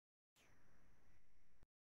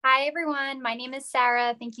Hi, everyone. My name is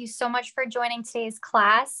Sarah. Thank you so much for joining today's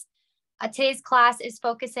class. Today's class is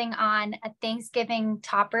focusing on a Thanksgiving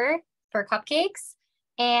topper for cupcakes.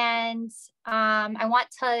 And I want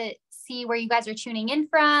to see where you guys are tuning in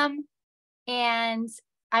from. And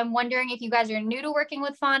I'm wondering if you guys are new to working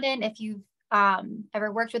with fondant, if you've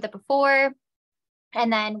ever worked with it before.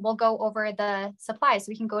 And then we'll go over the supplies. So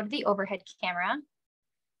we can go to the overhead camera.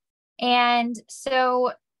 And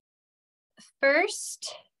so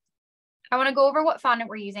first, I want to go over what fondant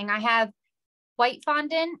we're using. I have white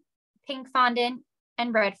fondant, pink fondant,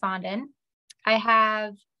 and red fondant. I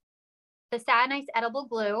have the Satin Ice edible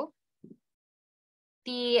glue,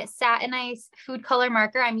 the Satin Ice food color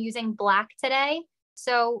marker. I'm using black today.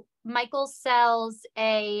 So Michael sells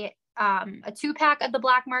a 2-pack of the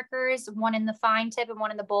black markers, one in the fine tip and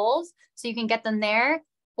one in the bowls. So you can get them there.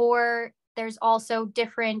 Or there's also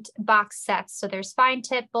different box sets. So there's fine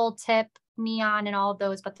tip, bold tip, neon, and all of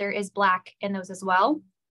those, but there is black in those as well.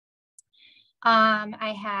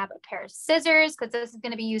 I have a pair of scissors because this is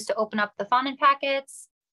going to be used to open up the fondant packets.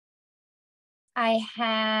 I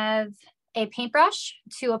have a paintbrush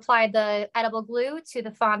to apply the edible glue to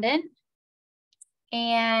the fondant.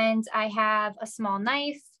 And I have a small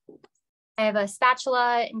knife. I have a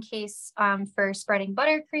spatula in case for spreading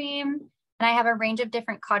buttercream. And I have a range of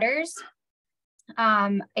different cutters.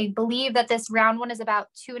 I believe that this round one is about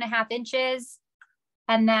 2.5 inches.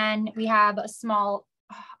 And then we have a small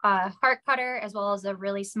heart cutter, as well as a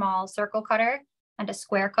really small circle cutter and a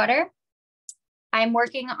square cutter. I'm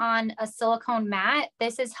working on a silicone mat.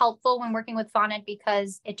 This is helpful when working with fondant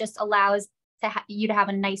because it just allows you to have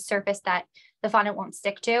a nice surface that the fondant won't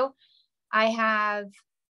stick to. I have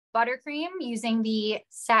buttercream using the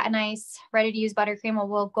Satin Ice ready to use buttercream.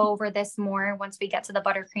 We'll go over this more once we get to the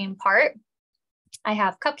buttercream part. I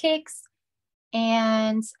have cupcakes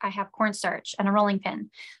and I have cornstarch and a rolling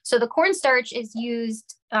pin. So the cornstarch is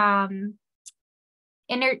used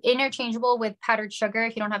interchangeable with powdered sugar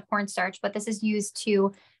if you don't have cornstarch, but this is used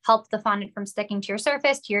to help the fondant from sticking to your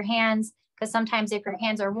surface, to your hands, because sometimes if your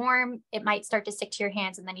hands are warm, it might start to stick to your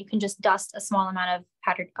hands, and then you can just dust a small amount of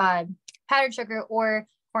powdered sugar or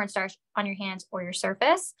cornstarch on your hands or your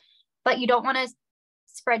surface. But you don't want to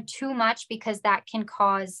spread too much because that can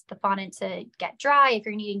cause the fondant to get dry if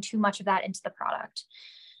you're needing too much of that into the product.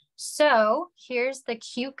 So here's the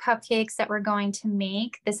cute cupcakes that we're going to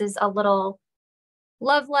make. This is a little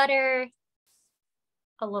love letter,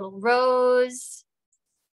 a little rose,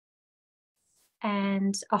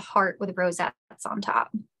 and a heart with rosettes on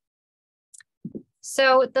top.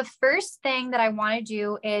 So the first thing that I want to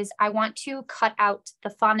do is I want to cut out the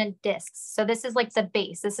fondant discs. So this is like the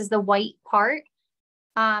base. This is the white part.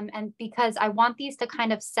 And because I want these to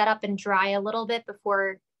kind of set up and dry a little bit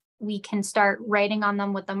before we can start writing on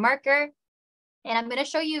them with the marker. And I'm going to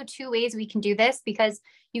show you 2 ways we can do this, because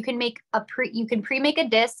you can make pre-make a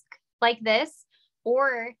disc like this,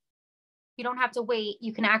 or you don't have to wait.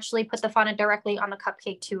 You can actually put the fondant directly on the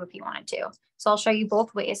cupcake too if you wanted to. So I'll show you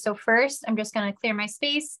both ways. So first, I'm just going to clear my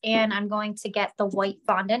space and I'm going to get the white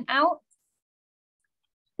fondant out.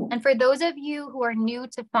 And for those of you who are new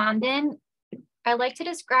to fondant, I like to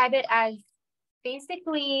describe it as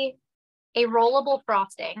basically a rollable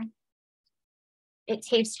frosting. It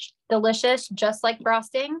tastes delicious, just like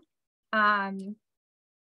frosting. And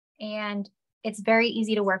it's very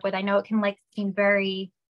easy to work with. I know it can seem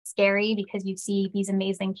very scary because you see these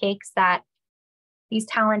amazing cakes that these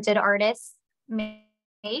talented artists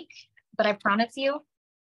make, but I promise you,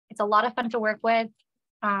 it's a lot of fun to work with.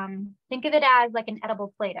 Think of it as like an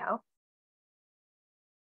edible Play-Doh.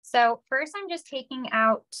 So first, I'm just taking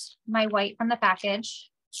out my white from the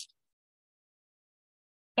package.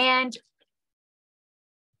 And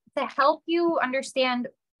to help you understand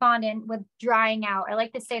fondant with drying out, I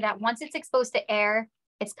like to say that once it's exposed to air,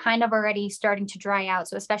 it's kind of already starting to dry out.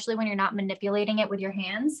 So especially when you're not manipulating it with your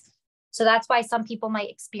hands. So that's why some people might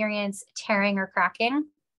experience tearing or cracking.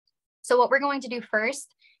 So what we're going to do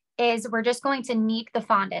first is we're just going to knead the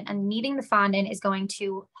fondant, and kneading the fondant is going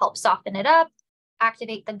to help soften it up,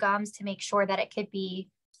 activate the gums to make sure that it could be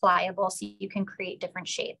pliable so you can create different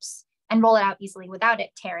shapes and roll it out easily without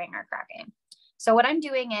it tearing or cracking. So what I'm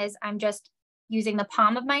doing is I'm just using the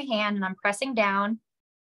palm of my hand and I'm pressing down,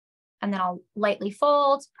 and then I'll lightly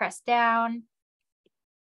fold, press down,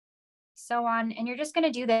 so on. And you're just going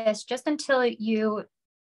to do this just until you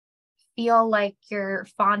feel like your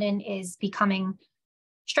fondant is becoming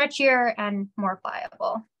stretchier and more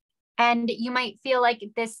pliable. And you might feel like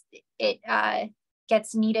it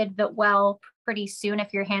gets kneaded well pretty soon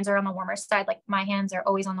if your hands are on the warmer side. Like my hands are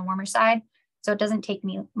always on the warmer side, so it doesn't take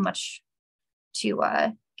me much to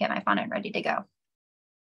get my fondant ready to go.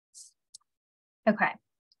 Okay.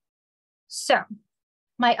 So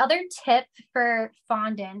my other tip for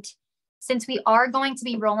fondant, since we are going to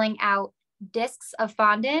be rolling out discs of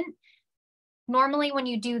fondant, normally when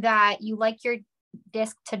you do that, you like your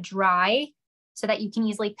disc to dry so that you can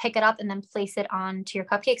easily pick it up and then place it onto your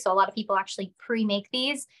cupcake. So a lot of people actually pre-make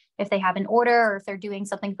these if they have an order or if they're doing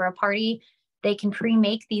something for a party. They can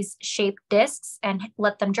pre-make these shaped discs and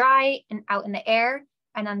let them dry and out in the air,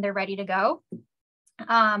 and then they're ready to go.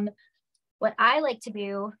 What I like to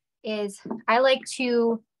do is I like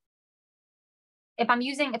to, if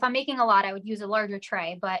I'm making a lot, I would use a larger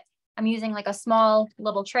tray, but I'm using like a small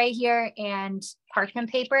little tray here and parchment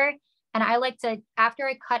paper. And I like to, after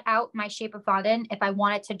I cut out my shape of fondant, if I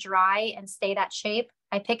want it to dry and stay that shape,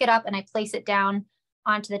 I pick it up and I place it down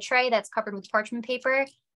onto the tray that's covered with parchment paper.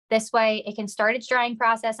 This way it can start its drying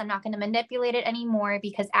process. I'm not going to manipulate it anymore,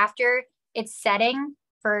 because after it's setting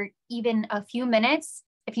for even a few minutes,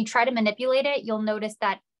 if you try to manipulate it, you'll notice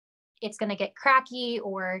that it's going to get cracky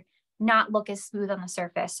or not look as smooth on the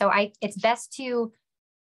surface. So it's best to,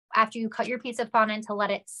 after you cut your piece of fondant, to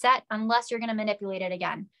let it set, unless you're going to manipulate it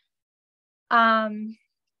again. So I'm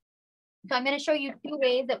going to show you 2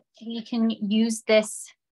 ways that we can use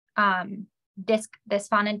this this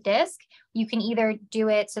fondant disc. You can either do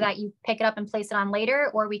it so that you pick it up and place it on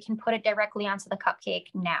later, or we can put it directly onto the cupcake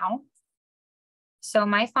now. So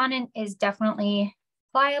my fondant is definitely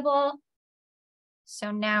pliable.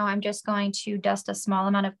 So now I'm just going to dust a small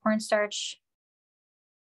amount of cornstarch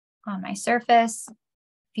on my surface.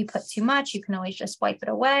 If you put too much, you can always just wipe it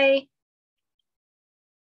away.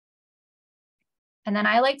 And then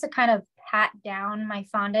I like to kind of pat down my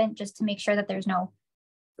fondant just to make sure that there's no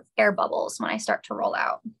air bubbles when I start to roll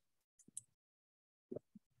out.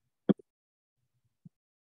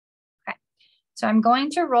 Okay, so I'm going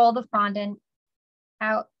to roll the fondant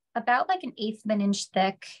out about like 1/8 of an inch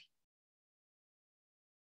thick.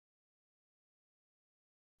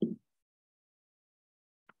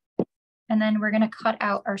 And then we're going to cut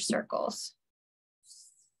out our circles.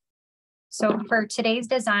 So for today's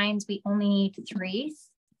designs, we only need 3.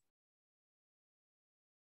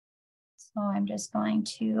 So I'm just going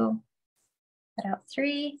to cut out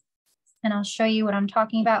 3, and I'll show you what I'm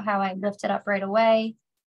talking about, how I lift it up right away.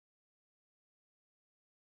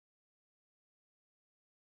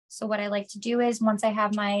 So what I like to do is, once I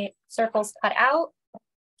have my circles cut out,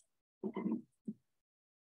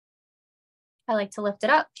 I like to lift it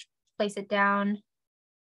up, place it down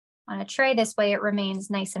on a tray. This way it remains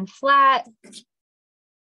nice and flat.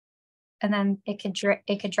 And then it could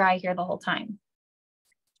dry here the whole time.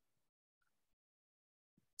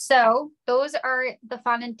 So those are the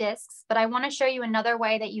fondant discs, but I want to show you another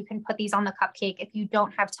way that you can put these on the cupcake if you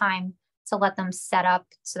don't have time to let them set up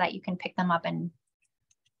so that you can pick them up and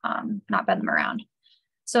not bend them around.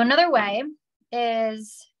 So another way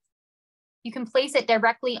is you can place it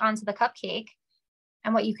directly onto the cupcake.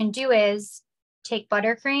 And what you can do is take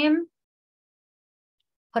buttercream,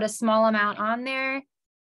 put a small amount on there,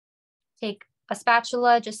 take a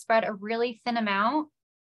spatula, just spread a really thin amount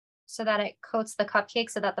so that it coats the cupcake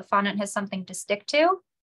so that the fondant has something to stick to.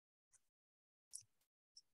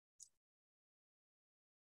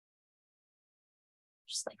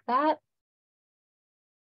 Just like that.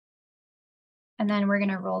 And then we're going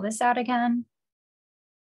to roll this out again.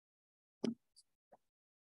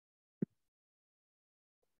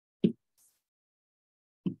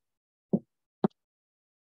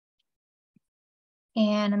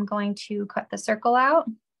 And I'm going to cut the circle out.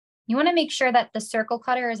 You want to make sure that the circle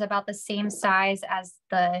cutter is about the same size as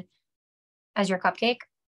your cupcake.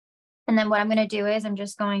 And then what I'm going to do is I'm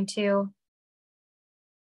just going to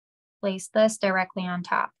place this directly on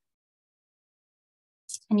top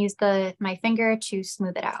and use my finger to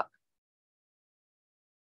smooth it out.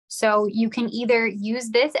 So you can either use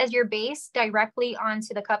this as your base directly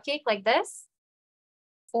onto the cupcake like this,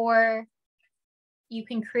 or you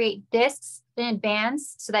can create discs in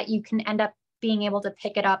advance so that you can end up being able to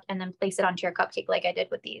pick it up and then place it onto your cupcake like I did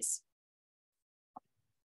with these.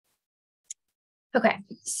 Okay,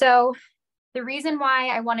 so the reason why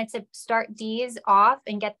I wanted to start these off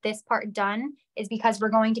and get this part done is because we're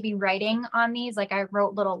going to be writing on these. Like I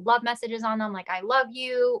wrote little love messages on them, like I love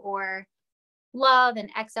you or love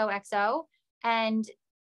and XOXO. And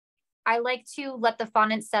I like to let the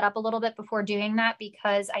fondant set up a little bit before doing that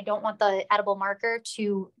because I don't want the edible marker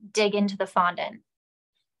to dig into the fondant.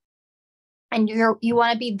 And you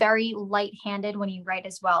want to be very light-handed when you write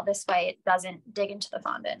as well. This way it doesn't dig into the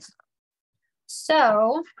fondant.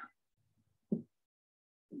 So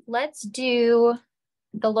let's do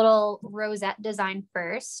the little rosette design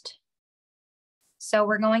first. So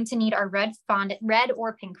we're going to need our red fondant, red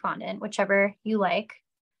or pink fondant, whichever you like.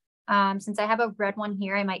 Since I have a red one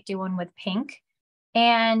here, I might do one with pink.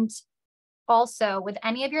 And also with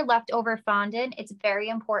any of your leftover fondant, it's very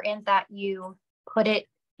important that you put it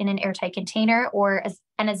in an airtight container or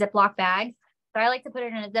in a Ziploc bag. But I like to put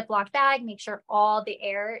it in a Ziploc bag, make sure all the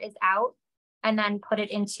air is out, and then put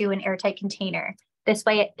it into an airtight container. This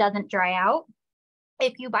way it doesn't dry out.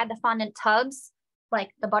 If you buy the fondant tubs,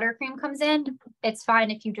 like the buttercream comes in, it's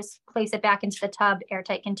fine if you just place it back into the tub,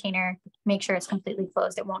 airtight container, make sure it's completely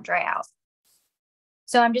closed, it won't dry out.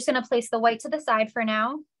 So I'm just gonna place the white to the side for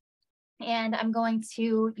now. And I'm going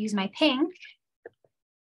to use my pink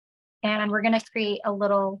and we're gonna create a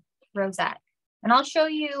little rosette. And I'll show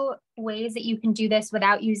you ways that you can do this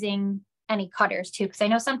without using any cutters too, because I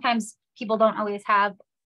know sometimes people don't always have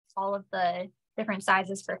all of the different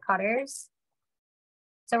sizes for cutters.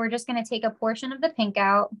 So we're just going to take a portion of the pink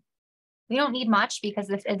out. We don't need much because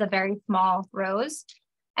this is a very small rose.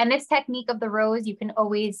 And this technique of the rose, you can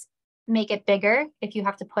always make it bigger if you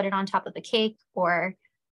have to put it on top of the cake, or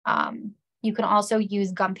you can also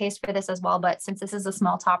use gum paste for this as well. But since this is a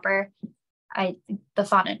small topper, the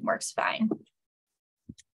fondant works fine.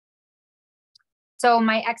 So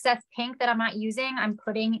my excess pink that I'm not using, I'm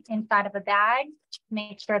putting inside of a bag to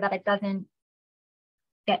make sure that it doesn't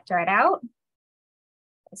get dried out.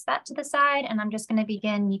 Place that to the side, and I'm just going to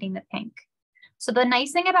begin kneading the pink. So the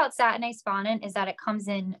nice thing about satinized fondant is that it comes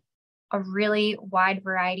in a really wide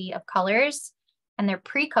variety of colors, and they're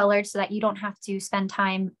pre-colored so that you don't have to spend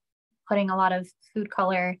time putting a lot of food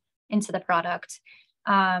color into the product.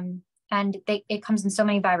 And it comes in so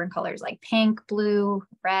many vibrant colors like pink, blue,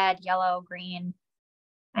 red, yellow, green,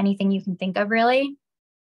 anything you can think of really.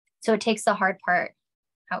 So it takes the hard part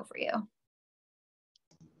out for you.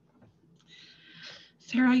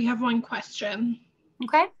 Sarah, you have one question.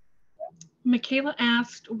 Okay. Michaela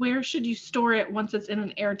asked, where should you store it once it's in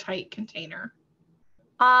an airtight container?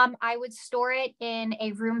 I would store it in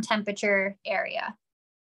a room temperature area.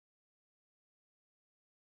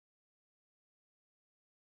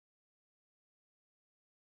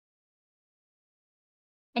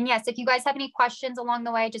 And yes, if you guys have any questions along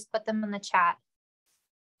the way, just put them in the chat.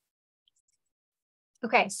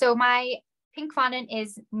 Okay, so my pink fondant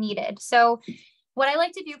is kneaded. So what I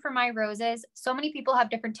like to do for my roses, so many people have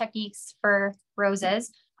different techniques for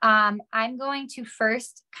roses. I'm going to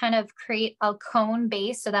first kind of create a cone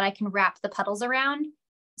base so that I can wrap the petals around.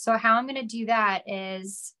 So how I'm going to do that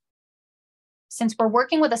is, since we're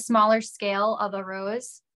working with a smaller scale of a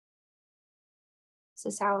rose,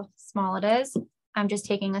 this is how small it is. I'm just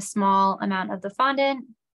taking a small amount of the fondant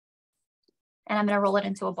and I'm going to roll it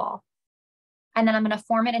into a ball. And then I'm going to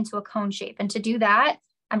form it into a cone shape. And to do that,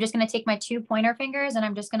 I'm just going to take my 2 pointer fingers and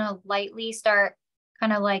I'm just going to lightly start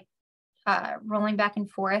kind of like rolling back and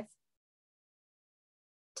forth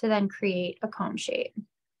to then create a cone shape.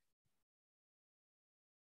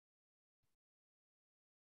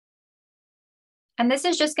 And this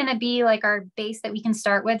is just going to be like our base that we can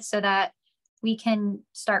start with so that we can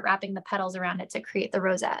start wrapping the petals around it to create the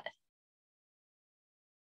rosette.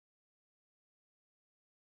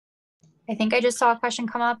 I think I just saw a question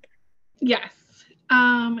come up. Yes.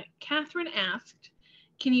 Catherine asked,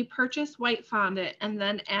 can you purchase white fondant and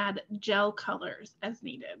then add gel colors as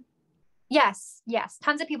needed? Yes, yes.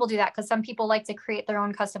 Tons of people do that because some people like to create their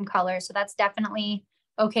own custom colors. So that's definitely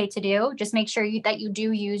okay to do. Just make sure that you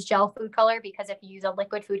do use gel food color, because if you use a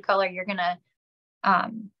liquid food color, you're going to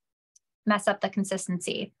mess up the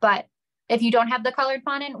consistency. But if you don't have the colored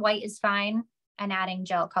fondant, white is fine, and adding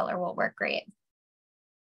gel color will work great.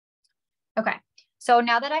 Okay, so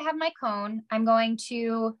now that I have my cone, I'm going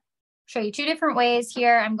to show you 2 different ways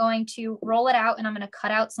here. I'm going to roll it out and I'm going to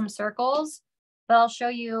cut out some circles, but I'll show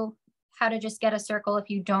you how to just get a circle if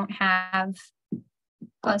you don't have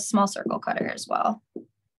a small circle cutter as well.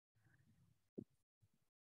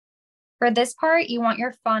 For this part, you want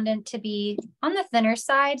your fondant to be on the thinner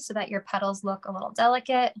side so that your petals look a little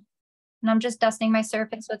delicate. And I'm just dusting my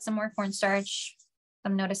surface with some more cornstarch.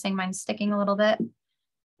 I'm noticing mine sticking a little bit.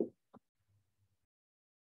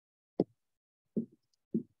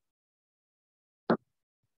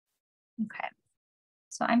 Okay,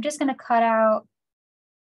 so I'm just going to cut out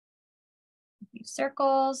a few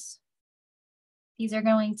circles. These are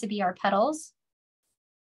going to be our petals.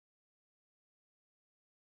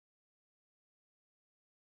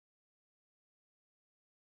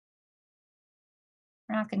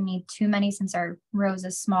 We're not going to need too many since our rose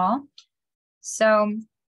is small. So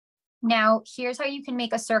now here's how you can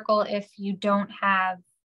make a circle if you don't have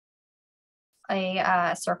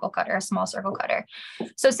a circle cutter, a small circle cutter.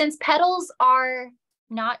 So since petals are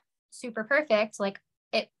not super perfect, like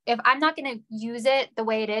if I'm not going to use it the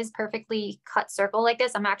way it is, perfectly cut circle like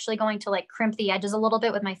this, I'm actually going to like crimp the edges a little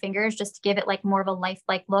bit with my fingers just to give it like more of a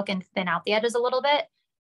lifelike look and thin out the edges a little bit.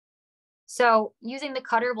 So using the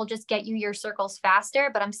cutter will just get you your circles faster,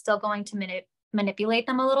 but I'm still going to manipulate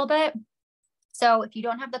them a little bit. So if you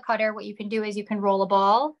don't have the cutter, what you can do is you can roll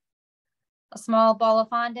a small ball of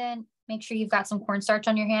fondant. Make sure you've got some cornstarch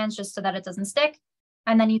on your hands just so that it doesn't stick.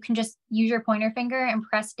 And then you can just use your pointer finger and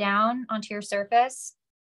press down onto your surface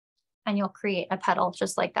and you'll create a petal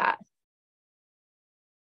just like that.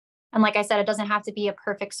 And like I said, it doesn't have to be a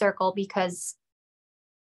perfect circle because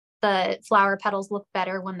the flower petals look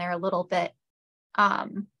better when they're a little bit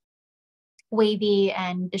wavy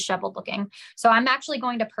and disheveled looking. So I'm actually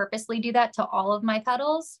going to purposely do that to all of my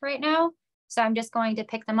petals right now. So I'm just going to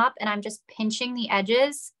pick them up and I'm just pinching the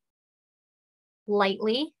edges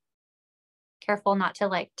lightly. Careful not to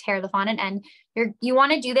like tear the fondant. And you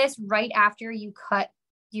want to do this right after you cut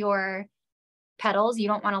your petals. You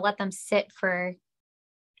don't want to let them sit for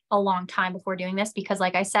a long time before doing this because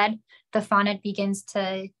like I said, the fondant begins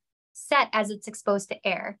to set as it's exposed to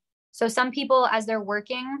air. So some people, as they're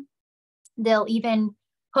working, they'll even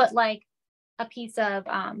put like a piece of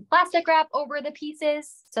plastic wrap over the pieces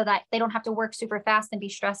so that they don't have to work super fast and be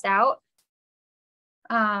stressed out.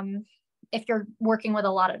 If you're working with a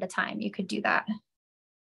lot at a time, you could do that.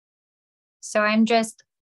 So I'm just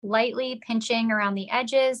lightly pinching around the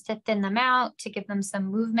edges to thin them out, to give them some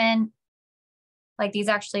movement. Like these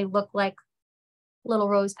actually look like little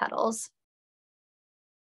rose petals.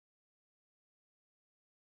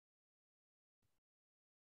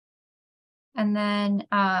 And then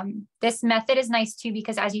this method is nice too,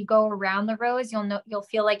 because as you go around the rose, you'll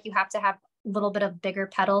feel like you have to have a little bit of bigger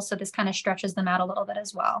petals. So this kind of stretches them out a little bit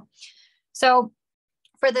as well. So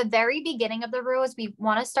for the very beginning of the rose, we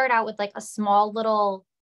want to start out with like a small little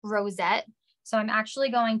rosette. So I'm actually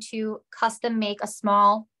going to custom make a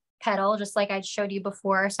small petal, just like I showed you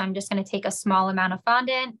before. So I'm just going to take a small amount of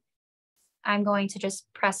fondant. I'm going to just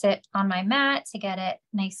press it on my mat to get it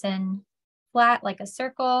nice and flat, like a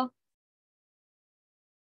circle.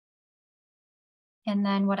 And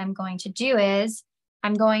then what I'm going to do is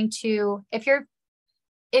I'm going to, if your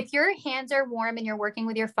hands are warm and you're working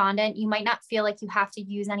with your fondant, you might not feel like you have to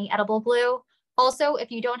use any edible glue. Also,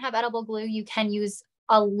 if you don't have edible glue, you can use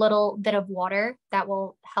a little bit of water that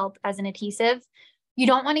will help as an adhesive. You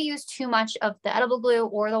don't want to use too much of the edible glue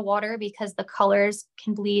or the water because the colors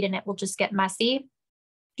can bleed and it will just get messy.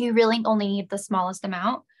 You really only need the smallest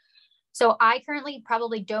amount. So I currently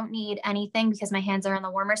probably don't need anything because my hands are on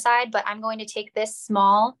the warmer side, but I'm going to take this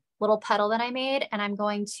small little petal that I made and I'm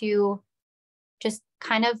going to just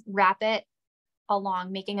kind of wrap it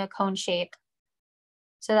along, making a cone shape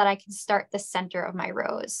so that I can start the center of my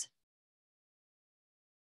rose.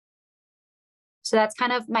 So that's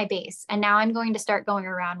kind of my base. And now I'm going to start going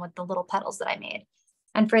around with the little petals that I made.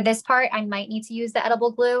 And for this part, I might need to use the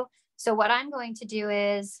edible glue. So what I'm going to do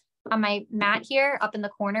is on my mat here up in the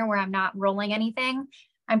corner where I'm not rolling anything,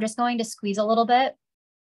 I'm just going to squeeze a little bit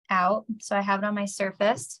out. So I have it on my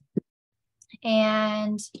surface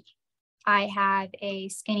and I have a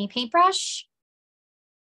skinny paintbrush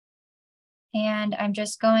and I'm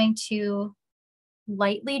just going to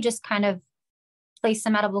lightly just kind of place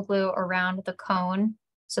some edible glue around the cone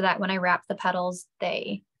so that when I wrap the petals,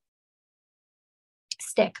 they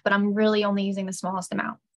stick, but I'm really only using the smallest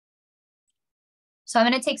amount. So I'm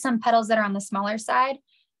going to take some petals that are on the smaller side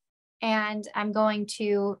and I'm going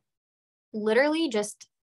to literally just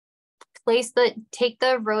take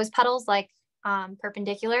the rose petals like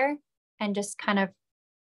perpendicular and just kind of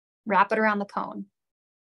wrap it around the cone.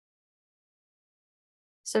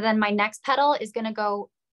 So then my next petal is going to go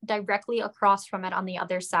directly across from it on the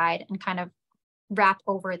other side and kind of wrap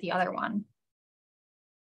over the other one.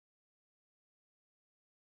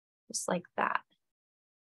 Just like that.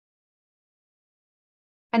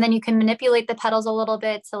 And then you can manipulate the petals a little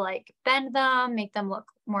bit to like bend them, make them look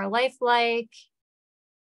more lifelike.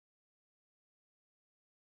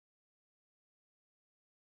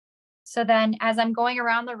 So then as I'm going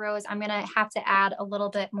around the rose, I'm gonna have to add a little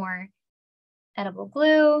bit more edible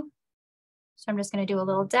glue. So I'm just gonna do a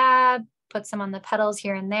little dab, put some on the petals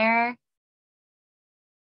here and there.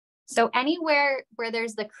 So anywhere where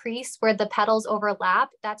there's the crease where the petals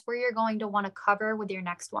overlap, that's where you're going to want to cover with your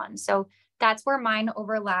next one. So that's where mine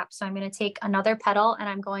overlap. So I'm going to take another petal and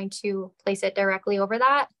I'm going to place it directly over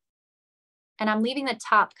that. And I'm leaving the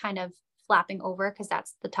top kind of flapping over because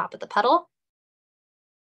that's the top of the petal.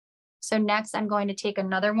 So next I'm going to take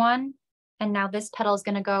another one and now this petal is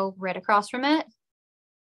going to go right across from it.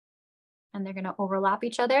 And they're going to overlap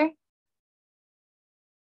each other.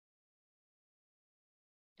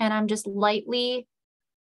 And I'm just lightly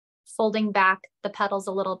folding back the petals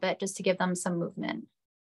a little bit just to give them some movement.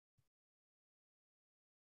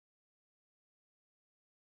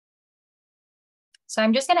 So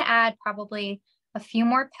I'm just going to add probably a few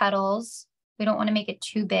more petals. We don't want to make it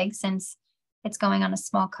too big since it's going on a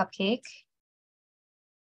small cupcake.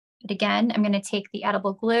 But again, I'm going to take the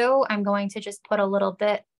edible glue. I'm going to just put a little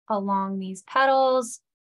bit along these petals,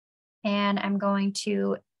 and I'm going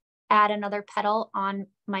to add another petal on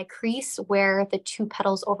my crease where the two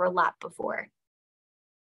petals overlap before.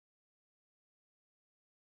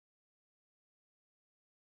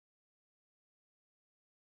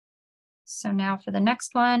 So now for the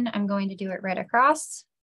next one, I'm going to do it right across.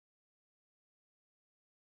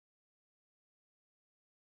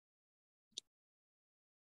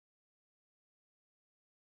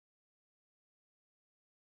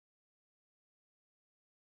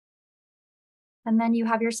 And then you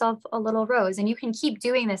have yourself a little rose, and you can keep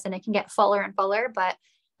doing this and it can get fuller and fuller. But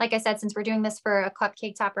like I said, since we're doing this for a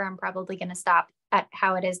cupcake topper, I'm probably going to stop at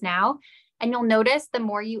how it is now. And you'll notice the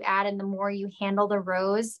more you add and the more you handle the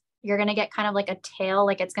rose, you're going to get kind of like a tail,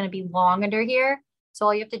 like it's going to be long under here. So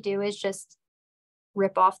all you have to do is just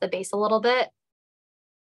rip off the base a little bit.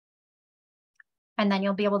 And then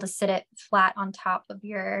you'll be able to sit it flat on top of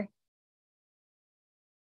your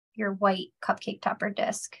white cupcake topper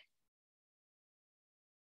disc.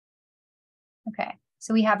 Okay,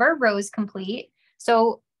 so we have our rose complete.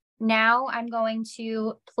 So now I'm going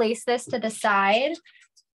to place this to the side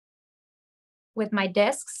with my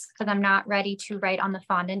discs because I'm not ready to write on the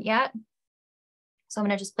fondant yet. So I'm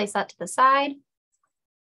going to just place that to the side.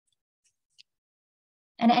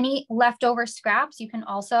 And any leftover scraps, you can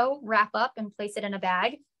also wrap up and place it in a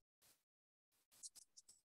bag.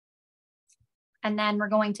 And then we're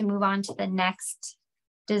going to move on to the next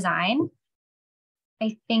design.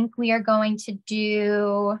 I think we are going to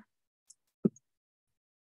do,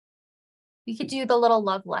 we could do the little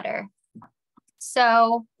love letter.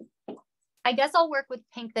 So I guess I'll work with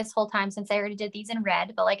pink this whole time since I already did these in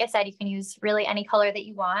red, but like I said, you can use really any color that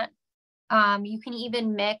you want. You can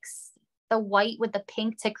even mix the white with the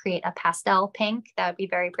pink to create a pastel pink. That would be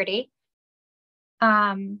very pretty.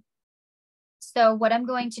 So what I'm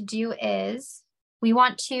going to do is we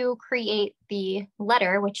want to create the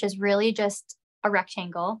letter, which is really just a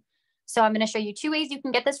rectangle. So I'm going to show you two ways you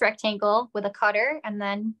can get this rectangle with a cutter. And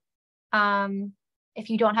then if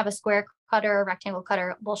you don't have a square cutter or rectangle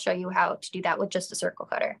cutter, we'll show you how to do that with just a circle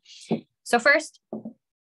cutter. So first,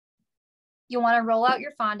 you want to roll out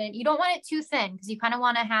your fondant. You don't want it too thin because you kind of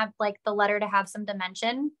want to have like the letter to have some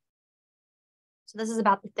dimension. So this is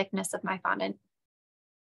about the thickness of my fondant.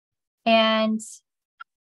 And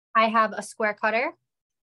I have a square cutter.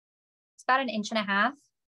 It's about 1.5 inches.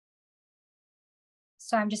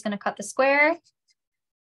 So I'm just going to cut the square.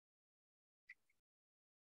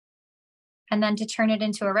 And then to turn it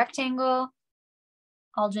into a rectangle,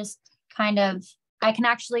 I'll just kind of, I can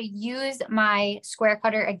actually use my square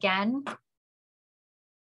cutter again.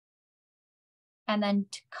 And then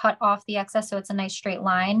to cut off the excess so it's a nice straight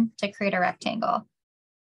line to create a rectangle.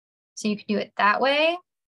 So you can do it that way.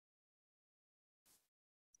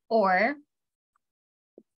 Or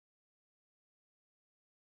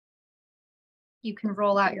you can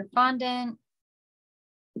roll out your fondant.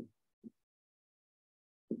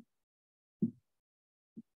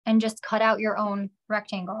 And just cut out your own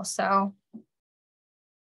rectangle. So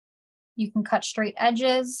you can cut straight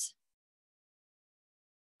edges.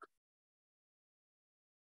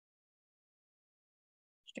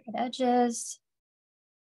 Straight edges.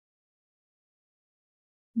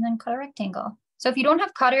 And then cut a rectangle. So if you don't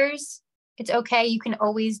have cutters, it's okay. You can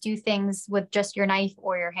always do things with just your knife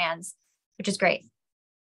or your hands, which is great.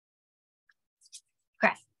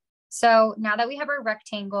 Okay, so now that we have our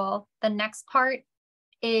rectangle, the next part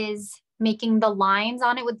is making the lines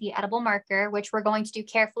on it with the edible marker, which we're going to do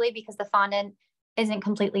carefully because the fondant isn't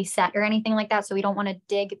completely set or anything like that. So we don't want to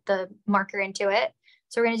dig the marker into it.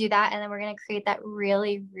 So we're going to do that. And then we're going to create that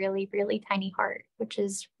really, really, really tiny heart, which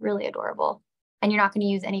is really adorable. And you're not going to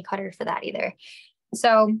use any cutter for that either.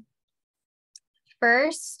 So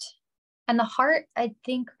first, and the heart, I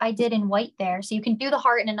think I did in white there. So you can do the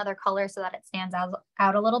heart in another color so that it stands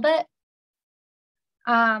out a little bit.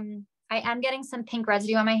 I am getting some pink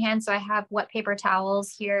residue on my hands, so I have wet paper towels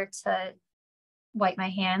here to wipe my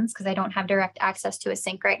hands because I don't have direct access to a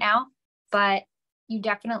sink right now. But you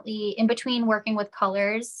definitely, in between working with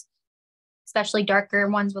colors, especially darker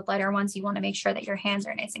ones with lighter ones, you want to make sure that your hands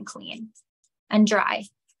are nice and clean and dry.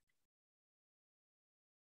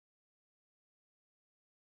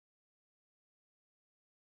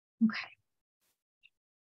 Okay.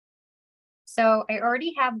 So I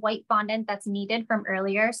already have white fondant that's needed from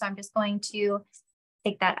earlier. So I'm just going to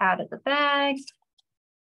take that out of the bag.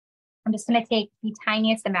 I'm just going to take the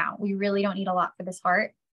tiniest amount. We really don't need a lot for this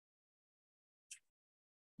heart.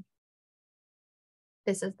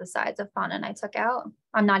 This is the size of fondant I took out.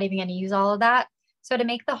 I'm not even going to use all of that. So to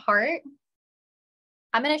make the heart,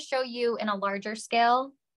 I'm going to show you in a larger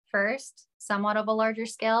scale first, somewhat of a larger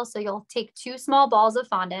scale. So you'll take 2 small balls of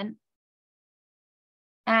fondant.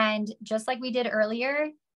 And just like we did earlier,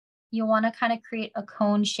 you want to kind of create a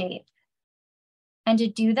cone shape. And to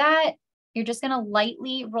do that, you're just going to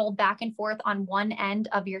lightly roll back and forth on one end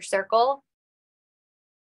of your circle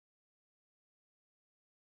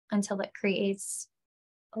until it creates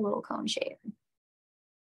a little cone shape.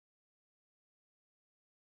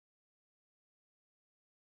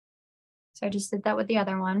 So I just did that with the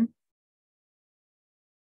other one.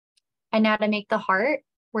 And now to make the heart,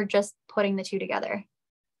 we're just putting the 2 together.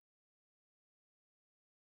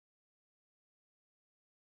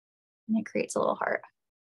 And it creates a little heart.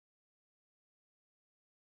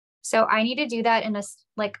 So I need to do that in a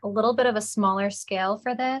little bit of a smaller scale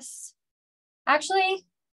for this. Actually,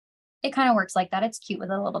 it kind of works like that. It's cute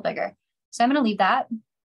with it a little bigger. So I'm going to leave that.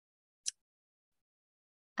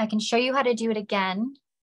 I can show you how to do it again.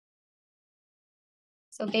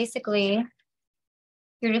 So basically,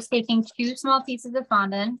 you're just taking 2 small pieces of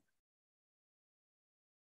fondant,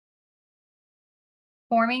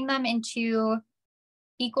 forming them into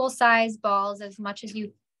equal size balls as close as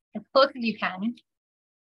you can.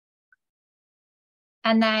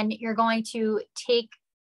 And then you're going to take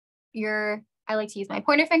I like to use my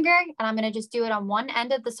pointer finger, and I'm going to just do it on one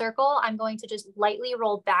end of the circle. I'm going to just lightly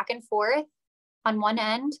roll back and forth on one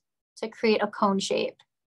end to create a cone shape.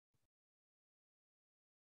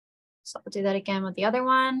 So I'll do that again with the other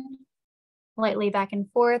one, lightly back and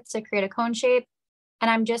forth to create a cone shape.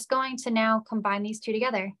 And I'm just going to now combine these 2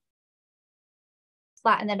 together.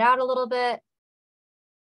 Flatten it out a little bit,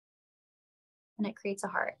 and it creates a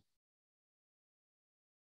heart.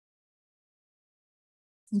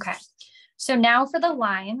 Okay, so now for the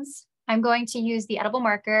lines, I'm going to use the edible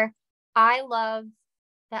marker. I love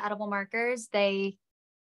the edible markers. They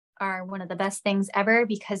are one of the best things ever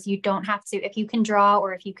because you don't have to, if you can draw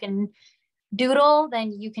or if you can doodle,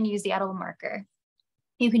 then you can use the edible marker.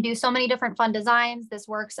 You can do so many different fun designs. This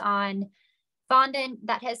works on fondant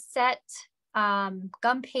that has set,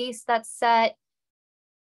 gum paste that's set,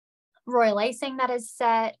 royal icing that is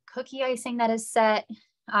set, cookie icing that is set.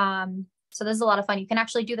 So this is a lot of fun. You can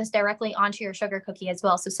actually do this directly onto your sugar cookie as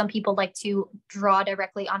well. So some people like to draw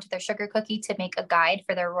directly onto their sugar cookie to make a guide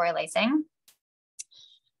for their royal icing.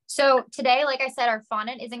 So today, like I said, our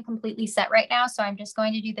fondant isn't completely set right now. So I'm just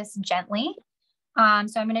going to do this gently. So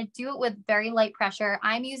I'm going to do it with very light pressure.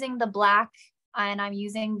 I'm using the black and I'm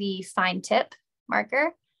using the fine tip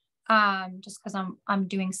marker just because I'm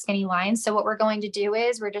doing skinny lines. So what we're going to do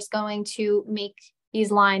is we're just going to make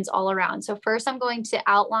these lines all around. So first I'm going to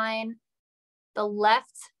outline the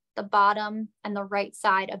left, the bottom, and the right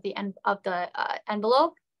side of the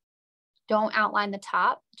envelope. Don't outline the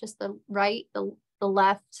top, just the right, the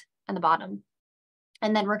left, and the bottom.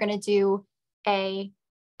 And then we're going to do a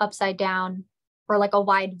upside down or like a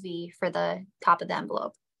wide V for the top of the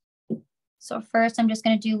envelope. So first I'm just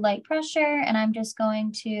going to do light pressure and I'm just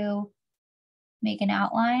going to make an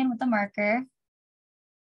outline with the marker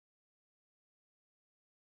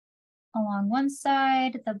along one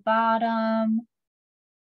side, the bottom,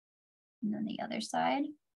 and then the other side.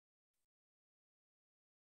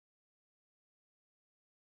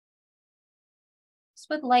 Just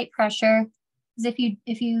with light pressure, because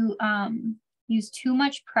if you use too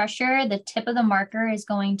much pressure, the tip of the marker is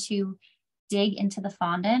going to dig into the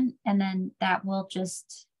fondant, and then that will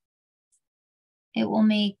it will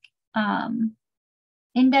make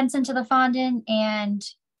indents into the fondant, and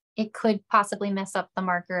it could possibly mess up the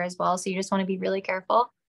marker as well. So you just want to be really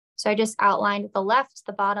careful. So I just outlined the left,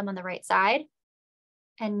 the bottom, and the right side.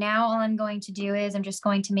 And now all I'm going to do is I'm just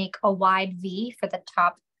going to make a wide V for the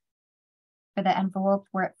top for the envelope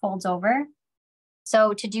where it folds over.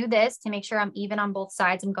 So to do this, to make sure I'm even on both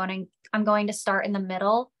sides, I'm going to start in the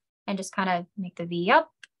middle and just kind of make the V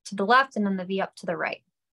up to the left and then the V up to the right.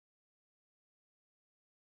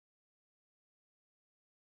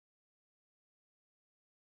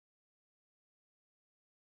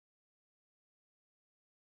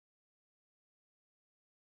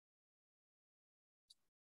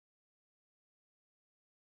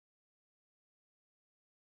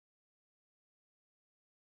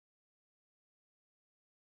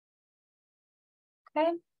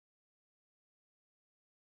 Okay.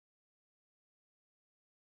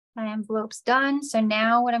 My envelope's done. So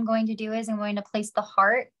now what I'm going to do is I'm going to place the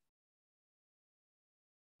heart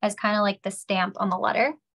as kind of like the stamp on the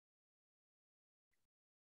letter.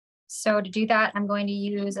 So to do that, I'm going to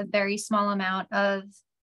use a very small amount of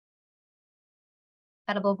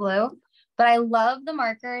edible glue. But I love the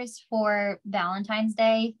markers for Valentine's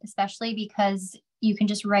Day, especially because you can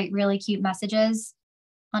just write really cute messages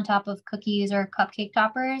on top of cookies or cupcake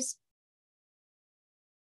toppers.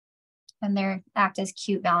 And they act as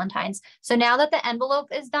cute Valentines. So now that the envelope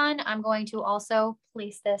is done, I'm going to also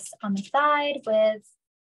place this on the side with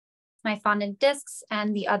my fondant discs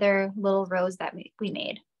and the other little rose that we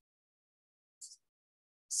made.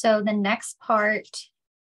 So the next part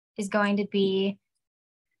is going to be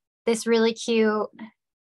this really cute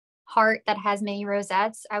heart that has many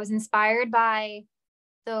rosettes. I was inspired by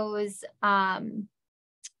those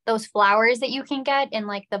flowers that you can get in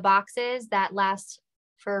like the boxes that last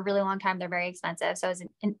for a really long time. They're very expensive. So I was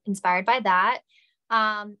inspired by that.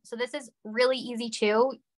 So this is really easy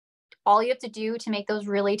too. All you have to do to make those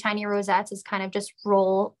really tiny rosettes is kind of just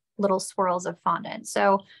roll little swirls of fondant.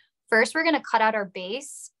 So first we're going to cut out our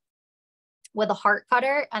base with a heart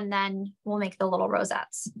cutter, and then we'll make the little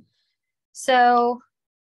rosettes. So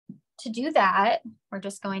to do that, we're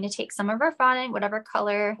just going to take some of our fondant, whatever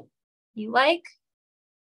color you like,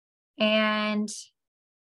 and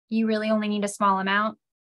you really only need a small amount.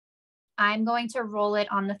 I'm going to roll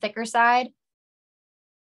it on the thicker side.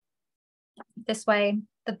 This way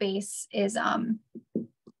the base is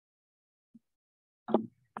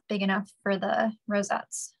big enough for the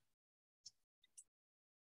rosettes.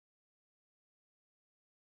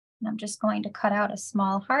 And I'm just going to cut out a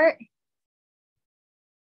small heart.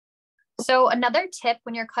 So another tip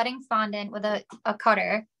when you're cutting fondant with a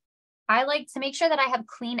cutter, I like to make sure that I have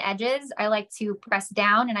clean edges. I like to press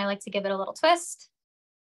down and I like to give it a little twist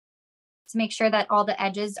to make sure that all the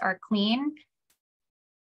edges are clean.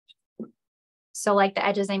 So like the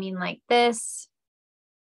edges, I mean like this.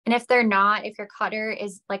 And if they're not, if your cutter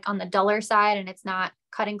is like on the duller side and it's not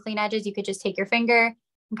cutting clean edges, you could just take your finger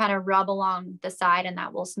and kind of rub along the side and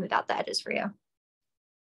that will smooth out the edges for you.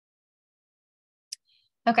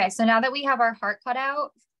 Okay, so now that we have our heart cut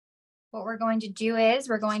out, what we're going to do is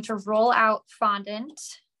we're going to roll out fondant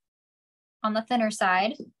on the thinner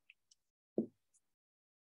side.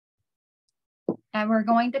 And we're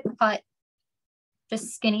going to cut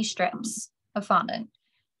just skinny strips of fondant.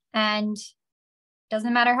 And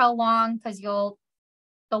doesn't matter how long, because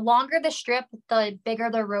the longer the strip, the bigger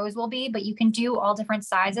the rose will be, but you can do all different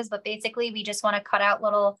sizes. But basically we just want to cut out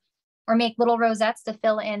little or make little rosettes to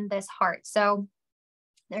fill in this heart. So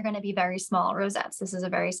they're going to be very small rosettes. This is a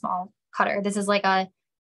very small cutter. This is like 1.5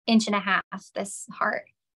 inches, this heart.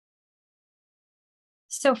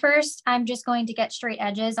 So first I'm just going to get straight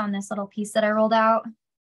edges on this little piece that I rolled out.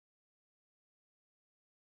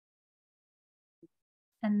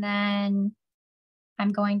 And then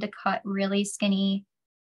I'm going to cut really skinny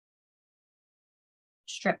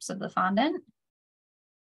strips of the fondant.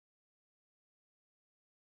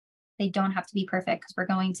 They don't have to be perfect because we're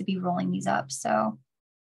going to be rolling these up, so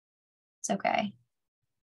it's okay.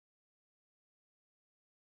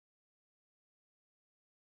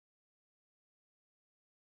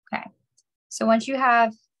 Okay, so once you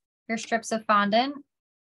have your strips of fondant,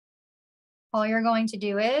 all you're going to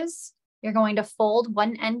do is you're going to fold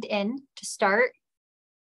one end in to start.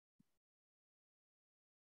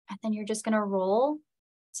 And then you're just going to roll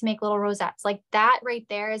to make little rosettes. Like that right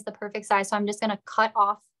there is the perfect size. So I'm just going to cut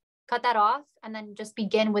that off and then just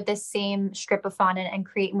begin with this same strip of fondant and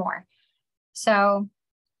create more. So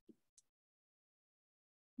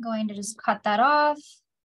I'm going to just cut that off.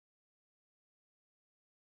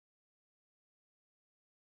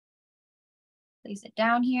 Place it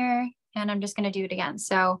down here and I'm just going to do it again.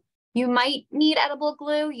 So you might need edible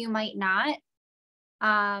glue, you might not.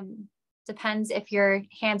 Depends if your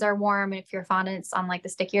hands are warm and if your fondant's on like the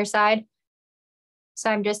stickier side. So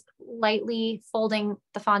I'm just lightly folding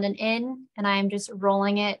the fondant in and I'm just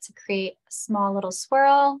rolling it to create a small little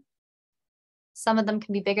swirl. Some of them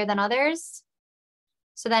can be bigger than others.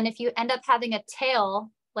 So then if you end up having a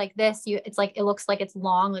tail like this, it looks like it's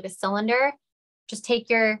long, like a cylinder. Just take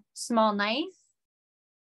your small knife,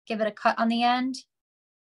 give it a cut on the end.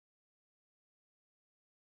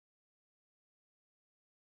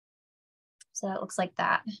 So that looks like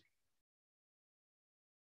that.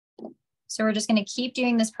 So we're just going to keep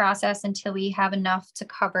doing this process until we have enough to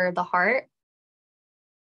cover the heart.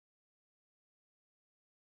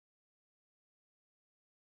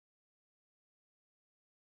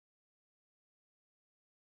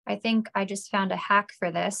 I think I just found a hack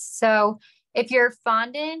for this. So if your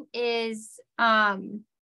fondant is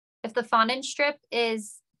if the fondant strip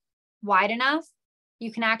is wide enough,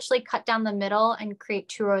 you can actually cut down the middle and create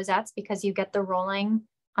 2 rosettes because you get the rolling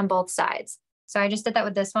on both sides. So I just did that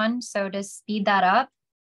with this one. So to speed that up,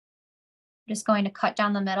 I'm just going to cut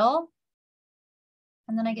down the middle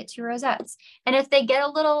and then I get 2 rosettes. And if they get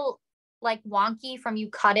a little like wonky from you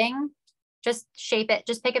cutting, just shape it,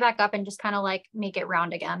 just pick it back up and just kind of like make it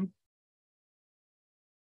round again.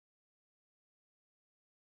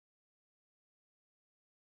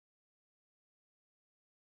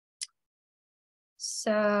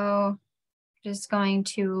 So just going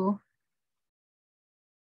to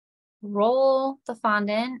roll the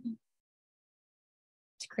fondant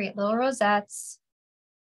to create little rosettes.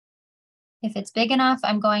 If it's big enough,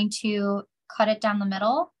 I'm going to cut it down the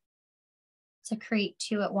middle to create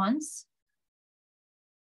 2 at once.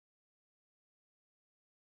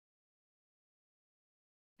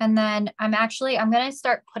 And then I'm going to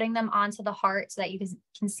start putting them onto the heart so that you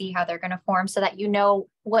can see how they're going to form so that you know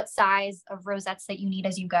what size of rosettes that you need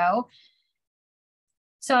as you go.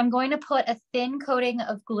 So I'm going to put a thin coating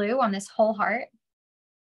of glue on this whole heart.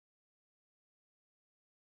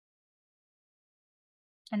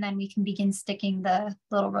 And then we can begin sticking the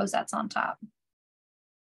little rosettes on top.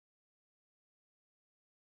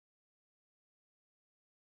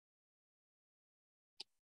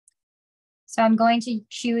 So I'm going to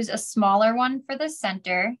choose a smaller one for the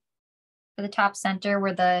center, for the top center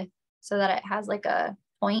so that it has like a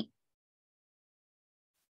point.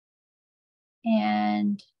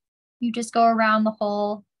 And you just go around the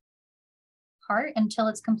whole heart until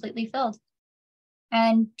it's completely filled.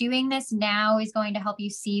 And doing this now is going to help you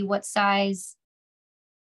see what size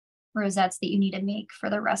rosettes that you need to make for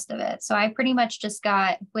the rest of it. So I pretty much just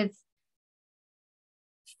got with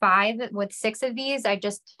 6 of these, I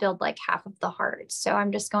just filled like half of the heart. So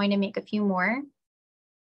I'm just going to make a few more.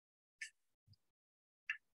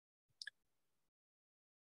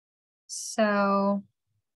 So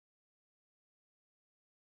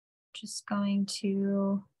just going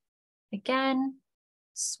to, again,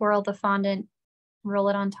 swirl the fondant, roll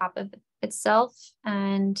it on top of itself,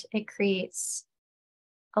 and it creates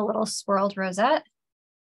a little swirled rosette.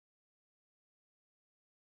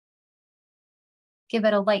 Give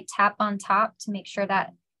it a light tap on top to make sure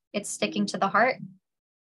that it's sticking to the heart.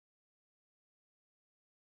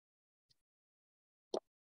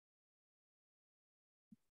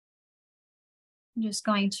 I'm just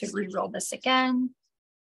going to re-roll this again.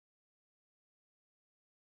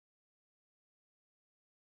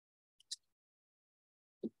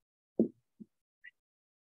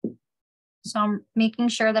 So I'm making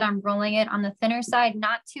sure that I'm rolling it on the thinner side,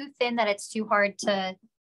 not too thin that it's too hard to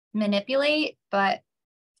manipulate, but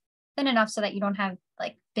thin enough so that you don't have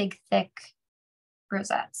like big, thick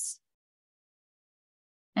rosettes.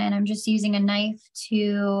 And I'm just using a knife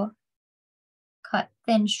to cut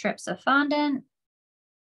thin strips of fondant.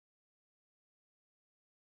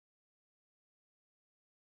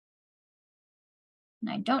 And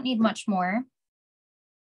I don't need much more.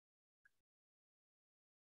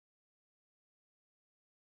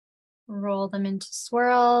 Roll them into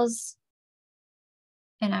swirls.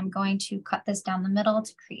 And I'm going to cut this down the middle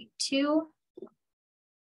to create 2.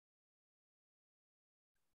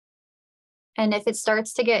 And if it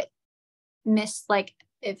starts to get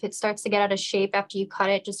if it starts to get out of shape after you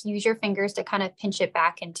cut it, just use your fingers to kind of pinch it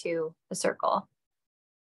back into the circle.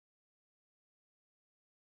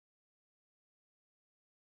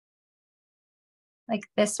 Like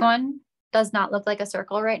this one does not look like a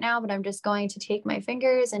circle right now, but I'm just going to take my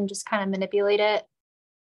fingers and just kind of manipulate it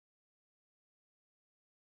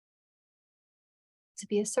to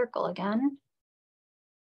be a circle again.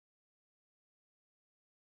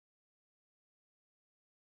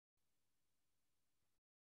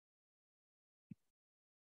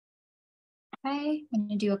 Okay, I'm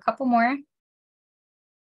gonna do a couple more.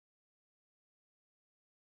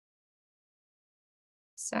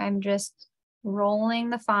 So I'm just rolling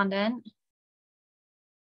the fondant.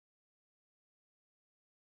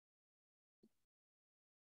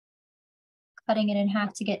 Cutting it in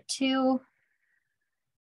half to get 2.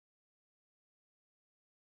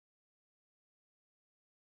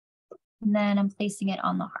 And then I'm placing it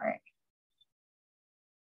on the heart.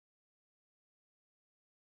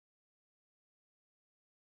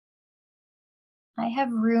 I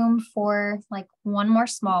have room for like one more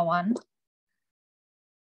small one.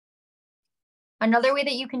 Another way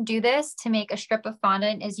that you can do this to make a strip of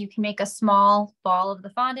fondant is you can make a small ball of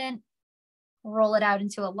the fondant, roll it out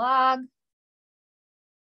into a log,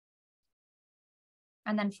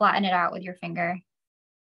 and then flatten it out with your finger.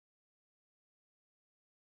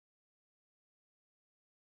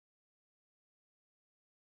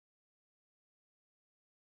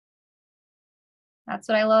 That's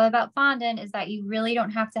what I love about fondant, is that you really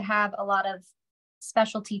don't have to have a lot of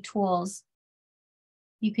specialty tools.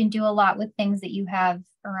 You can do a lot with things that you have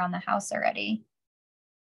around the house already.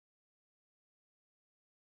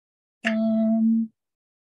 Just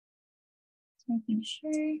making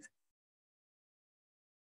sure.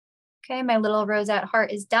 Okay, my little rosette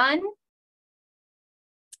heart is done.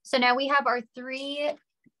 So now we have our 3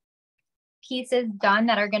 pieces done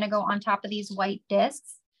that are going to go on top of these white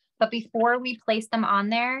discs. But before we place them on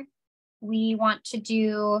there, we want to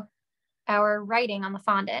do our writing on the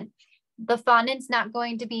fondant. The fondant's not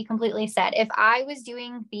going to be completely set. If I was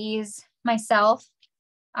doing these myself,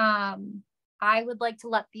 I would like to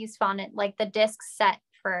let these fondant, like the discs, set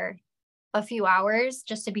for a few hours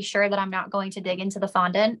just to be sure that I'm not going to dig into the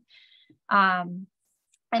fondant. And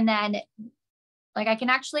then like I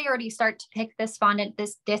can actually already start to pick this fondant,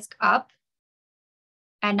 this disc up,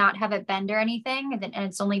 and not have it bend or anything. And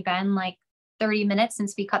it's only been like 30 minutes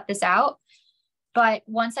since we cut this out. But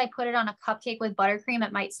once I put it on a cupcake with buttercream,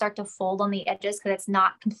 it might start to fold on the edges because it's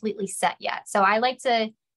not completely set yet. So I like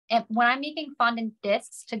to, when I'm making fondant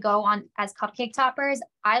discs to go on as cupcake toppers,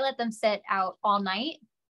 I let them sit out all night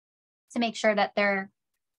to make sure that they're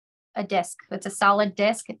a disc. It's a solid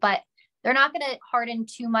disc, but they're not going to harden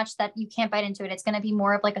too much that you can't bite into it. It's going to be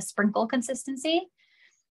more of like a sprinkle consistency.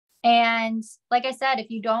 And like I said,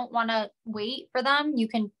 if you don't want to wait for them, you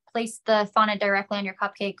can place the fondant directly on your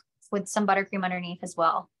cupcake with some buttercream underneath as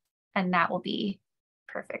well. And that will be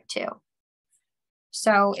perfect too.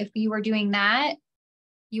 So if you were doing that,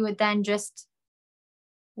 you would then just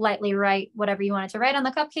lightly write whatever you wanted to write on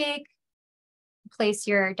the cupcake, place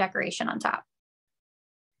your decoration on top.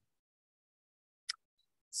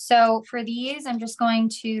 So for these, I'm just going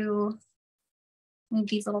to move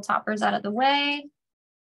these little toppers out of the way.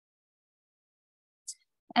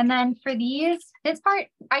 And then for these, this part,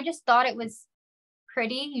 I just thought it was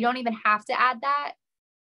pretty. You don't even have to add that,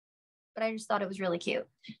 but I just thought it was really cute.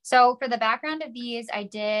 So for the background of these, I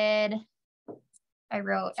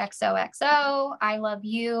wrote XOXO, I love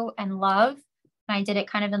you, and love. And I did it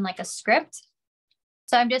kind of in like a script.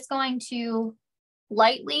 So I'm just going to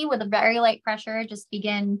lightly, with a very light pressure, just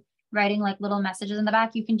begin writing like little messages in the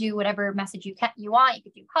back. You can do whatever message you want. You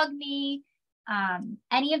could do hug me.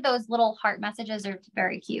 Any of those little heart messages are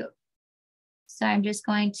very cute. So I'm just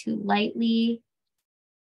going to lightly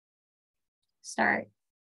start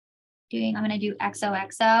doing, I'm going to do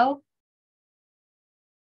XOXO.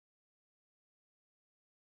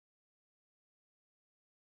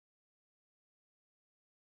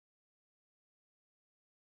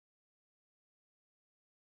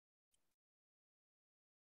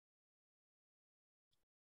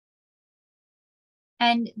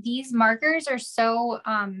 And these markers are so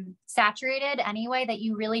saturated anyway that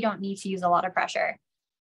you really don't need to use a lot of pressure.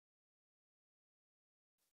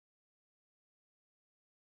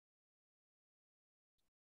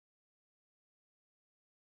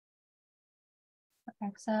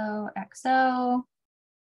 XOXO.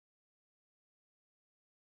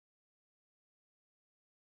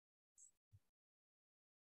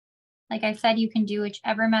 Like I said, you can do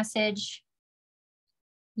whichever message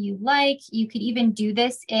you like. You could even do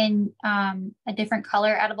this in a different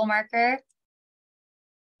color edible marker.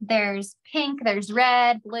 There's pink, there's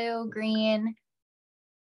red, blue, green.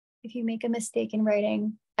 If you make a mistake in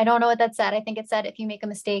writing, I don't know what that said. I think it said if you make a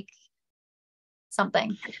mistake,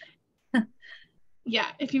 something. Yeah,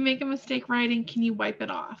 if you make a mistake writing, can you wipe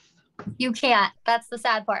it off? You can't. That's the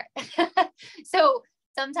sad part. So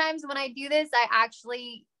sometimes when I do this, I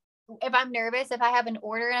actually, if I'm nervous, if I have an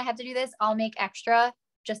order and I have to do this, I'll make extra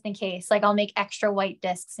just in case. Like I'll make extra white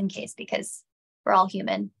discs in case, because we're all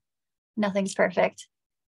human. Nothing's perfect.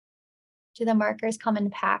 Do the markers come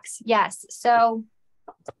in packs? Yes. So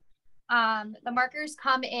the markers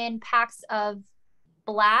come in packs of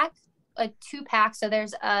black, a 2-pack. So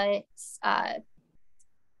there's a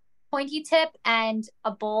pointy tip and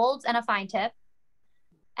a bold and a fine tip.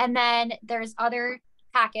 And then there's other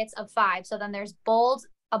packets of 5. So then there's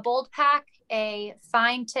a bold pack, a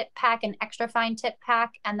fine tip pack, an extra fine tip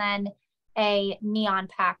pack, and then a neon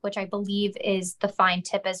pack, which I believe is the fine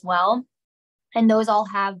tip as well. And those all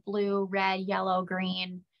have blue, red, yellow,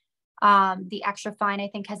 green. The extra fine, I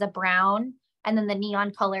think, has a brown. And then the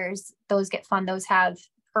neon colors, those get fun. Those have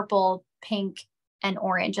purple, pink, and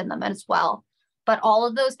orange in them as well. But all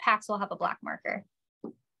of those packs will have a black marker.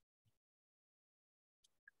 So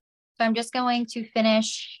I'm just going to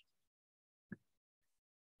finish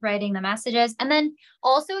writing the messages. And then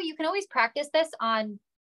also you can always practice this on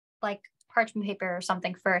like parchment paper or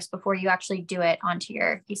something first before you actually do it onto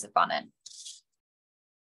your piece of fondant.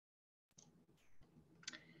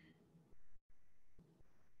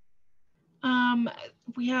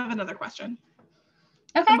 We have another question.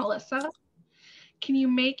 Okay. From Melissa. Can you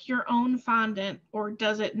make your own fondant or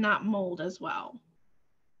does it not mold as well?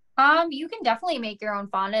 You can definitely make your own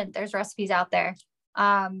fondant. There's recipes out there.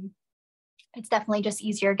 It's definitely just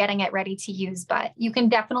easier getting it ready to use, but you can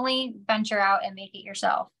definitely venture out and make it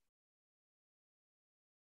yourself.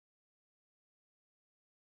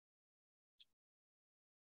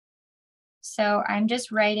 So I'm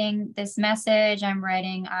just writing this message. I'm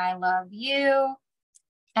writing, I love you.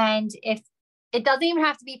 And if it doesn't even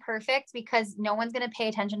have to be perfect because no one's going to pay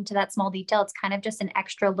attention to that small detail. It's kind of just an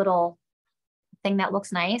extra little thing that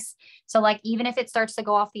looks nice. So like, even if it starts to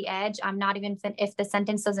go off the edge, I'm not even, if the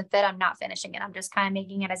sentence doesn't fit, I'm not finishing it. I'm just kind of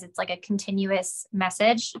making it as it's like a continuous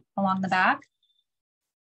message along the back.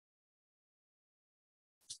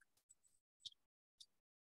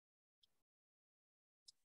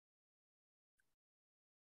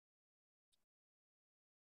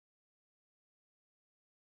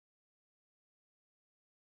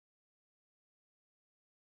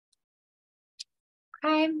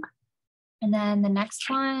 Okay. And then the next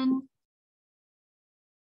one,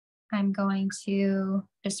 I'm going to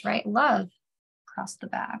just write love across the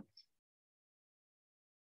back.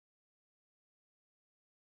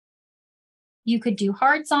 You could do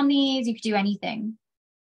hearts on these. You could do anything.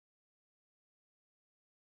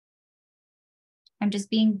 I'm just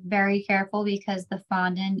being very careful because the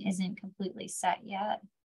fondant isn't completely set yet.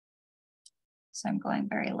 So I'm going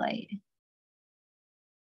very light.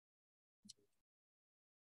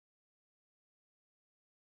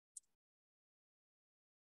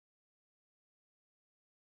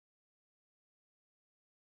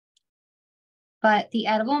 But the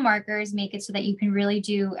edible markers make it so that you can really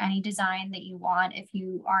do any design that you want. If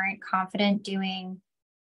you aren't confident doing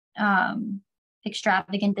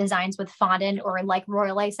extravagant designs with fondant or like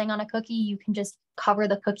royal icing on a cookie, you can just cover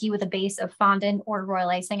the cookie with a base of fondant or royal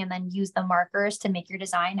icing and then use the markers to make your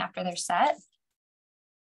design after they're set.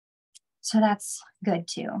 So that's good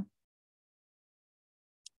too.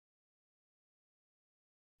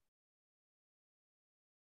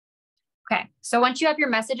 Okay, so once you have your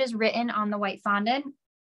messages written on the white fondant,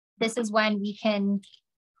 this is when we can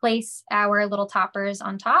place our little toppers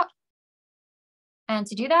on top. And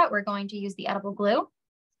to do that, we're going to use the edible glue.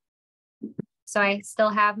 So I still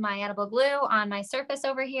have my edible glue on my surface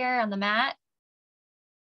over here on the mat.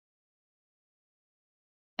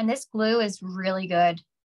 And this glue is really good.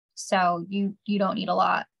 So you don't need a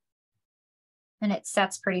lot. And it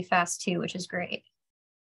sets pretty fast too, which is great.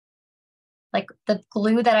 Like the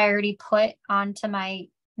glue that I already put onto my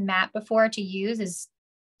mat before to use is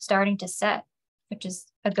starting to set, which is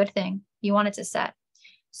a good thing. You want it to set.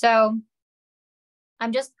 So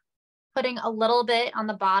I'm just putting a little bit on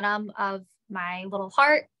the bottom of my little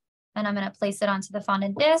heart, and I'm going to place it onto the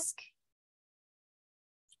fondant disc.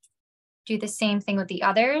 Do the same thing with the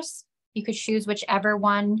others. You could choose whichever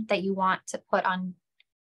one that you want to put on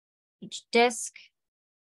each disc.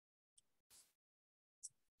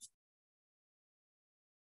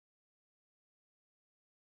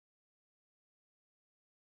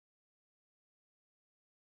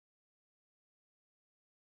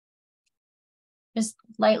 Just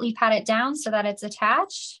lightly pat it down so that it's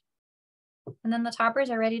attached. And then the toppers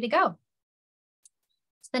are ready to go.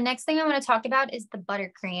 So the next thing I want to talk about is the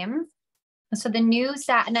buttercream. So the new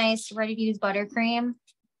Satin Ice ready to use buttercream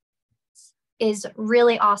is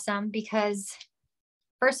really awesome because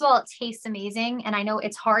first of all, it tastes amazing. And I know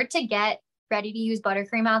it's hard to get ready to use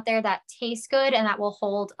buttercream out there that tastes good and that will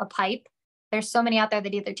hold a pipe. There's so many out there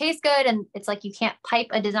that either taste good and it's like you can't pipe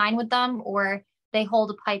a design with them, or they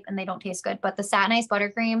hold a pipe and they don't taste good. But the Satin Ice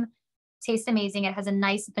buttercream tastes amazing. It has a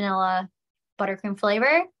nice vanilla buttercream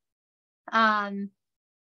flavor.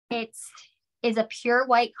 It is a pure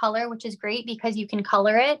white color, which is great because you can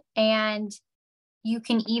color it and you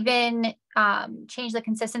can even change the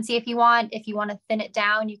consistency if you want. If you want to thin it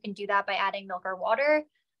down, you can do that by adding milk or water.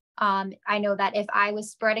 I know that if I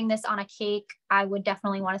was spreading this on a cake, I would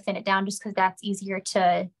definitely want to thin it down just because that's easier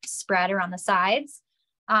to spread around the sides.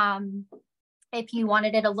 If you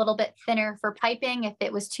wanted it a little bit thinner for piping, if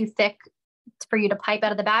it was too thick for you to pipe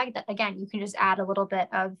out of the bag, that, again, you can just add a little bit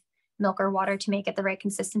of milk or water to make it the right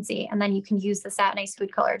consistency. And then you can use the Satin Ice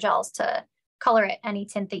food color gels to color it any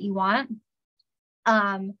tint that you want.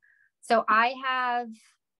 So I have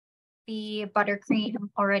the buttercream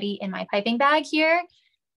already in my piping bag here.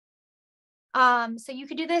 So you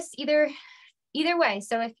could do this either way.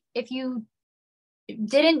 So if you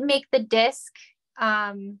didn't make the disc,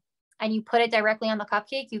 and you put it directly on the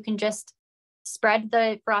cupcake, you can just spread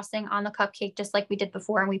the frosting on the cupcake just like we did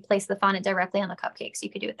before, and we place the fondant directly on the cupcake. So you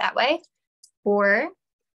could do it that way. Or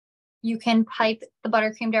you can pipe the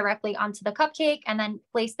buttercream directly onto the cupcake and then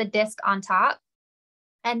place the disc on top.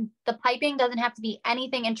 And the piping doesn't have to be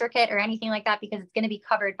anything intricate or anything like that because it's going to be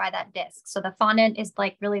covered by that disc. So the fondant is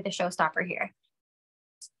like really the showstopper here.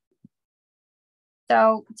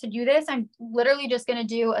 So to do this, I'm literally just going to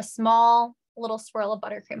do a small little swirl of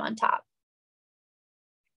buttercream on top.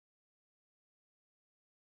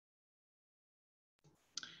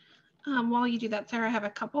 While you do that, Sarah, I have a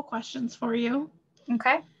couple questions for you.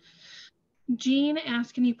 Okay. Jean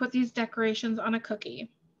asked, can you put these decorations on a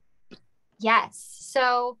cookie? Yes.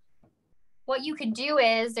 So what you could do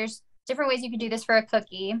is there's different ways you could do this for a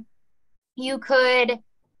cookie. You could,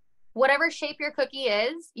 whatever shape your cookie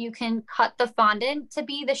is, you can cut the fondant to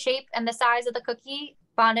be the shape and the size of the cookie.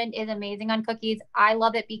 Fondant is amazing on cookies. I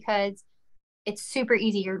love it because it's super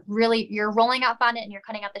easy. You're rolling out fondant and you're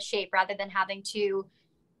cutting out the shape rather than having to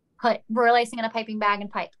put royal icing in a piping bag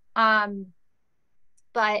and pipe.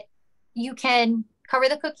 But you can cover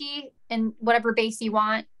the cookie in whatever base you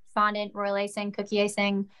want, fondant, royal icing, cookie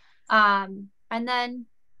icing. And then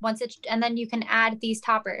you can add these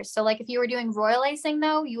toppers. So like if you were doing royal icing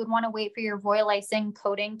though, you would want to wait for your royal icing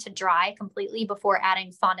coating to dry completely before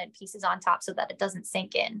adding fondant pieces on top so that it doesn't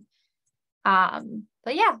sink in.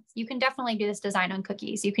 But yeah, you can definitely do this design on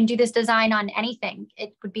cookies. You can do this design on anything.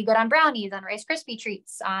 It would be good on brownies, on Rice Krispie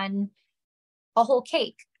treats, on a whole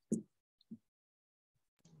cake.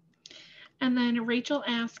 And then Rachel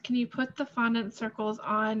asked, can you put the fondant circles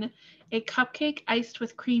on a cupcake iced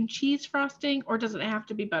with cream cheese frosting, or does it have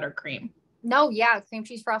to be buttercream? No, yeah, cream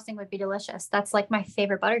cheese frosting would be delicious. That's like my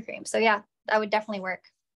favorite buttercream. So yeah, that would definitely work.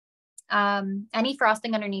 Any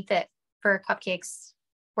frosting underneath it for cupcakes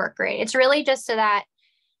work great. It's really just so that,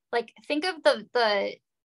 like, think of the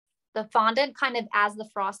fondant kind of as the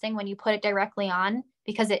frosting when you put it directly on,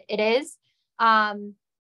 because it is.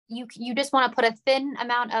 You just want to put a thin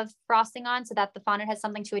amount of frosting on so that the fondant has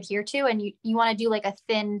something to adhere to, and you want to do like a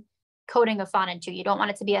thin coating of fondant too. You don't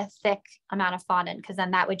want it to be a thick amount of fondant because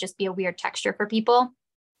then that would just be a weird texture for people.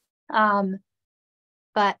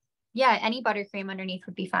 But yeah, any buttercream underneath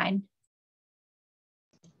would be fine.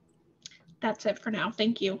 That's it for now.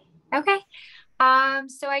 Thank you. Okay.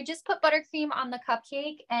 So I just put buttercream on the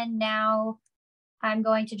cupcake, and now I'm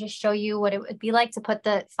going to just show you what it would be like to put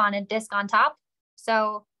the fondant disc on top.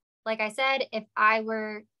 So like I said, if I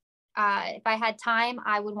had time,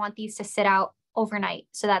 I would want these to sit out overnight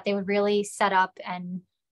so that they would really set up. And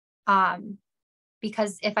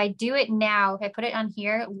because if I do it now, if I put it on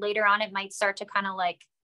here later on, it might start to kind of like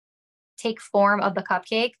take form of the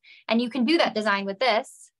cupcake. And you can do that design with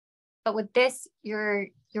this, but with this, you're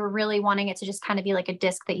really wanting it to just kind of be like a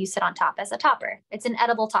disc that you sit on top as a topper. It's an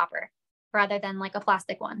edible topper rather than like a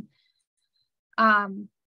plastic one.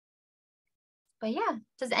 But yeah,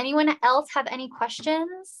 does anyone else have any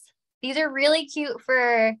questions? These are really cute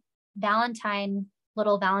for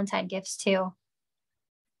little Valentine gifts too.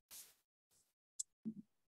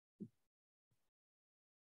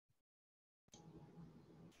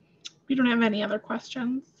 We don't have any other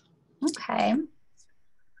questions. Okay.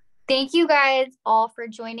 Thank you guys all for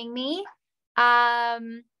joining me. My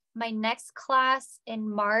next class in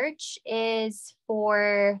March is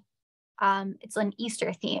for it's an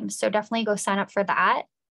Easter theme, so definitely go sign up for that.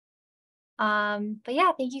 But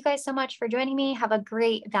yeah, thank you guys so much for joining me. Have a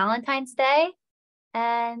great Valentine's Day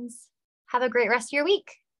and have a great rest of your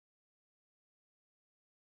week.